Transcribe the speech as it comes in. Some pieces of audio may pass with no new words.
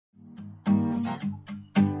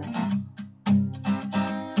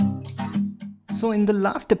So in the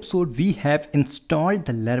last episode, we have installed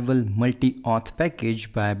the Laravel Multiauth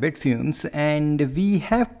package by BitFumes, and we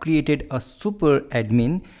have created a super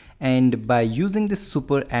admin. And by using this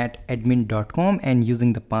super at admin.com and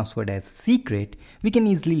using the password as secret, we can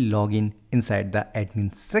easily log in inside the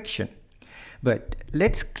admin section. But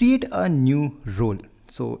let's create a new role.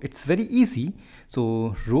 So it's very easy.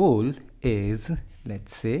 So role is,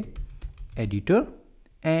 let's say, editor,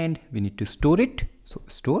 and we need to store it. So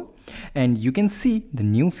store, and you can see the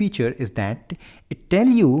new feature is that it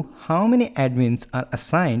tells you how many admins are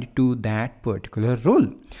assigned to that particular role.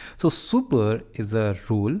 So super is a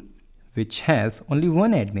role which has only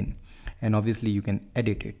one admin, and obviously you can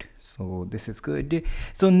edit it. So this is good.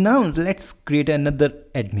 So now let's create another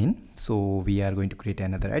admin. So we are going to create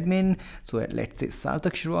another admin. So let's say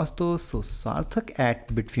Sarthak Shrivastava. So Sarthak at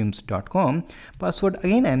bitfumes.com. Password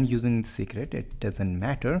again I'm using secret, it doesn't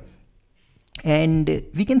matter. And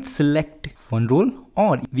we can select one role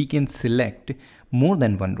or we can select more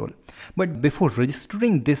than one role. But before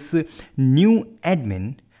registering this new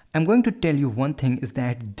admin, I'm going to tell you one thing is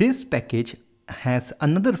that this package has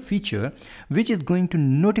another feature which is going to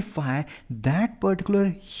notify that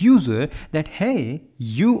particular user that, hey,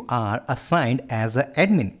 you are assigned as an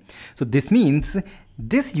admin. So this means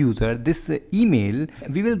this user, this email,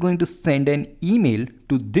 we will going to send an email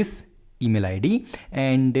to this email ID,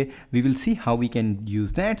 and we will see how we can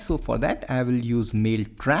use that. So for that I will use mail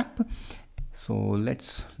trap. So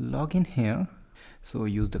let's log in here. So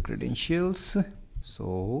use the credentials.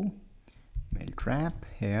 So mail trap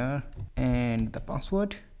here and the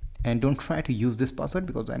password, and don't try to use this password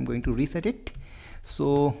because I'm going to reset it.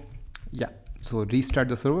 So yeah, so restart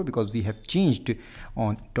the server because we have changed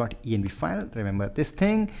on .env file, remember this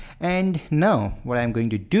thing. And now what I'm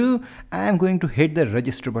going to do, I'm going to hit the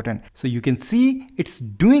register button. So you can see it's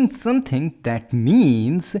doing something, that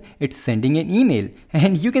means it's sending an email,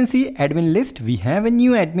 and you can see admin list, we have a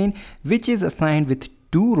new admin which is assigned with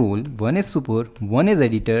two roles, one is super, one is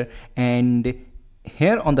editor. And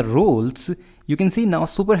here on the roles you can see now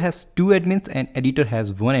super has two admins and editor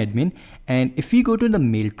has one admin. And if we go to the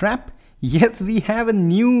mail trap, yes, we have a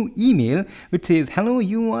new email which says, hello,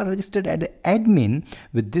 you are registered as admin.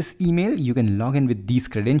 With this email you can log in with these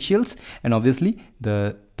credentials, and obviously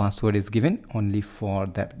the password is given only for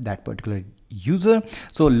that particular user.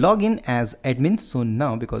 So log in as admin. So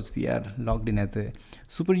now because we are logged in as a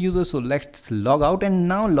super user, so let's log out and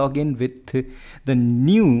now log in with the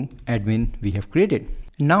new admin we have created.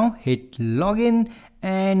 Now hit login,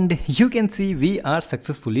 and you can see we are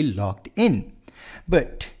successfully logged in.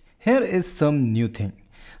 But here is some new thing.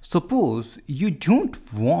 Suppose you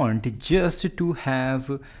don't want just to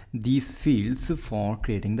have these fields for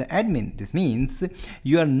creating the admin. This means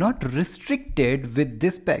you are not restricted with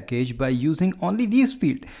this package by using only these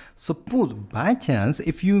fields. Suppose by chance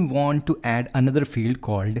if you want to add another field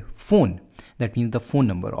called phone, that means the phone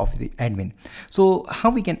number of the admin. So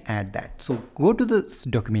how we can add that? So go to the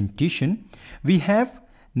documentation. We have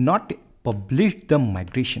not published the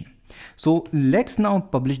migration. So let's now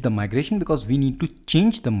publish the migration because we need to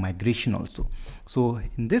change the migration also. So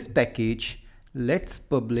in this package, let's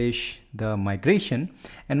publish the migration,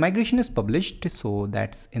 and migration is published. So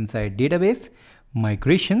that's inside database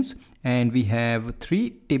migrations, and we have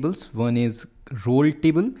three tables. One is role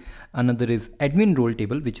table, another is admin role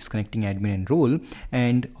table, which is connecting admin and role,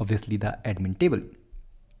 and obviously the admin table.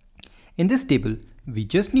 In this table, we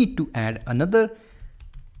just need to add another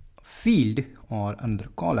field or another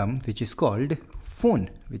column which is called phone,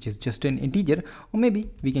 which is just an integer, or maybe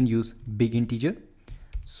we can use big integer.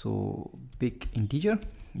 So big integer,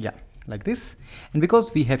 yeah, like this. And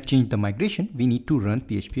because we have changed the migration, we need to run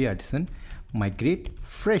php artisan migrate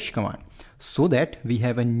fresh command so that we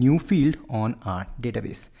have a new field on our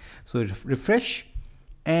database. So refresh,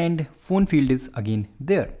 and phone field is again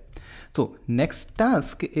there. So next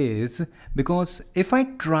task is, because if I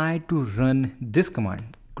try to run this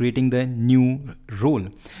command creating the new role,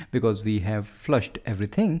 because we have flushed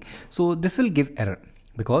everything, so this will give error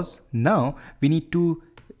because now we need to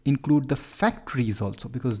include the factories also,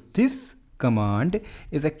 because this command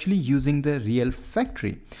is actually using the real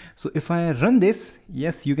factory. So if I run this,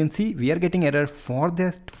 yes, you can see we are getting error for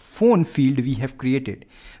the phone field we have created.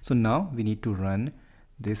 So now we need to run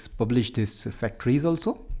this, publish this factories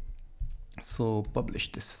also. So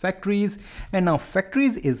publish this factories, and now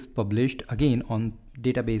factories is published again on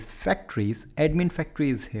database factories. Admin factory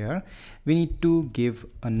is here. We need to give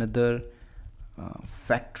another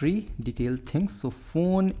factory detail things. So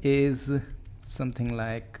phone is something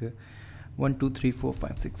like 1 2 3 4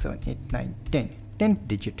 5 6 7 8 9 10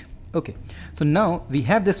 digit. Okay, so now we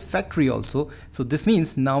have this factory also. So this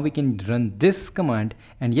means now we can run this command,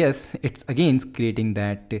 and yes, it's again creating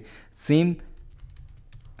that same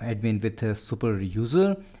admin with a super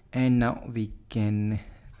user. And now we can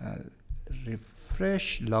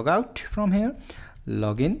refresh, log out from here,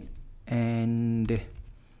 log in, and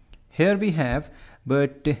here we have.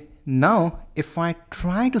 But now if I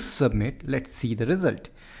try to submit, let's see the result.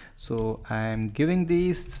 So I'm giving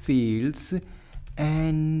these fields,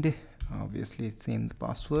 and obviously same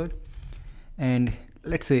password, and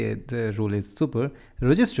let's say the role is super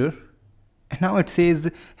register, and now it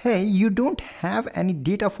says, hey, you don't have any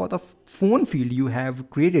data for the phone field you have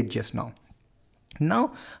created just now.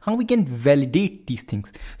 Now how we can validate these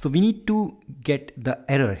things? So we need to get the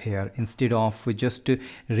error here instead of just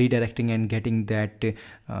redirecting and getting that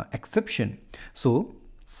exception. So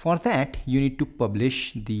for that you need to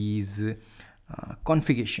publish these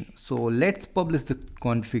configuration. So let's publish the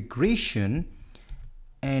configuration,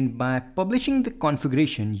 and by publishing the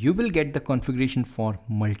configuration you will get the configuration for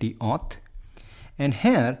Multiauth, and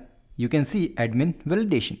here you can see admin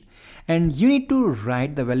validation, and you need to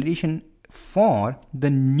write the validation for the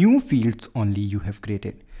new fields only you have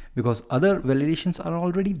created, because other validations are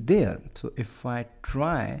already there. So if I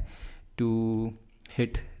try to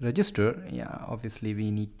hit register, yeah, obviously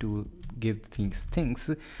we need to give these things.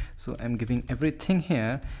 So I'm giving everything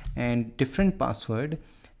here and different password,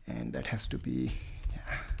 and that has to be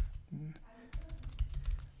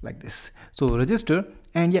like this. So register,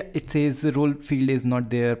 and yeah, it says the role field is not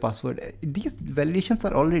there, password. These validations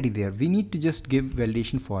are already there. We need to just give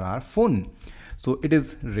validation for our phone. So it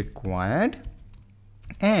is required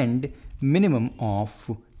and minimum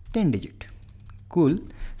of 10 digit. Cool.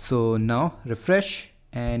 So now refresh,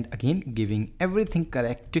 and again giving everything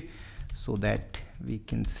correct so that we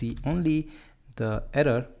can see only the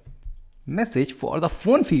error message for the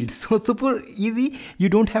phone field. So super easy, you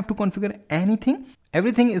don't have to configure anything.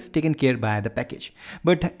 Everything is taken care by the package.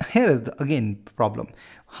 But here is the again problem,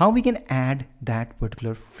 how we can add that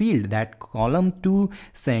particular field, that column to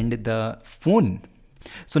send the phone.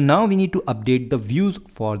 So now we need to update the views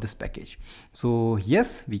for this package. So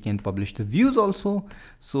yes, we can publish the views also.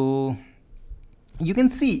 So you can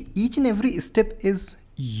see each and every step is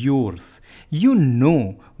yours. You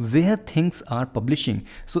know where things are publishing.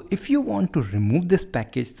 So if you want to remove this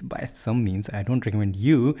package by some means, I don't recommend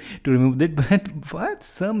you to remove it, but by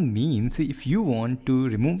some means, if you want to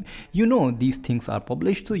remove, you know these things are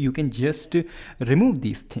published, so you can just remove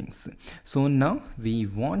these things. So now we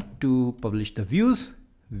want to publish the views.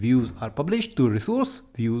 Views are published to resource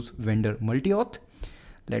views vendor Multiauth.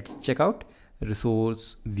 Let's check out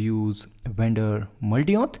resource views vendor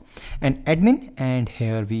Multiauth and admin, and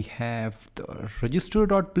here we have the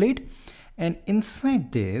register.blade, and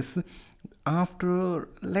inside this, after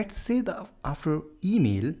let's say the after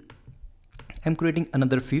email, I'm creating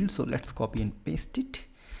another field. So let's copy and paste it.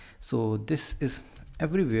 So this is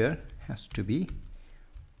everywhere has to be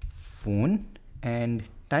phone, and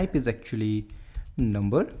type is actually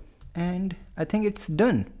number, and I think it's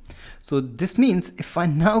done. So this means if I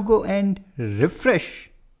now go and refresh,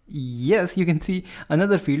 yes, you can see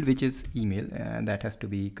another field which is email, and that has to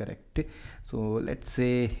be correct. So let's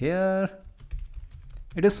say here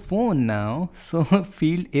it is phone now, so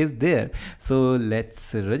field is there. So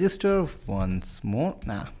let's register once more,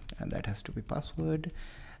 and that has to be password,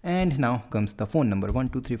 and now comes the phone number 1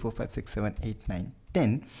 2 3 4 5 6 7 8 9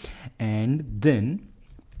 10, and then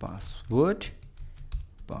password,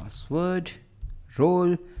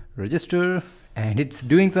 role, register, and it's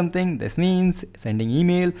doing something. This means sending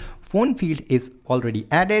email. Phone field is already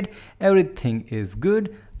added, everything is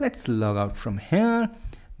good. Let's log out from here,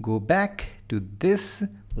 go back to this,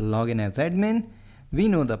 login as admin. We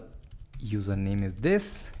know the username is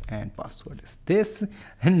this and password is this,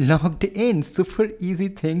 and logged in. Super easy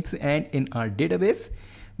things. And in our database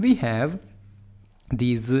we have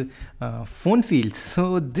these phone fields.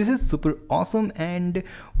 So this is super awesome, and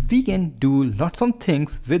we can do lots of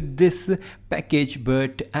things with this package,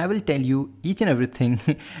 but I will tell you each and everything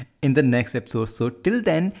in the next episode. So till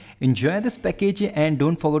then, enjoy this package and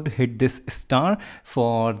don't forget to hit this star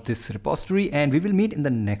for this repository, and we will meet in the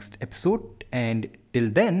next episode. And till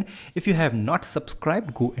then, if you have not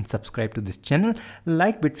subscribed, go and subscribe to this channel,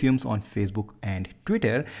 like BitFumes on Facebook and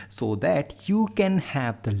Twitter, so that you can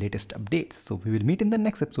have the latest updates. So we will meet in the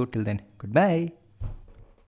next episode. Till then, goodbye.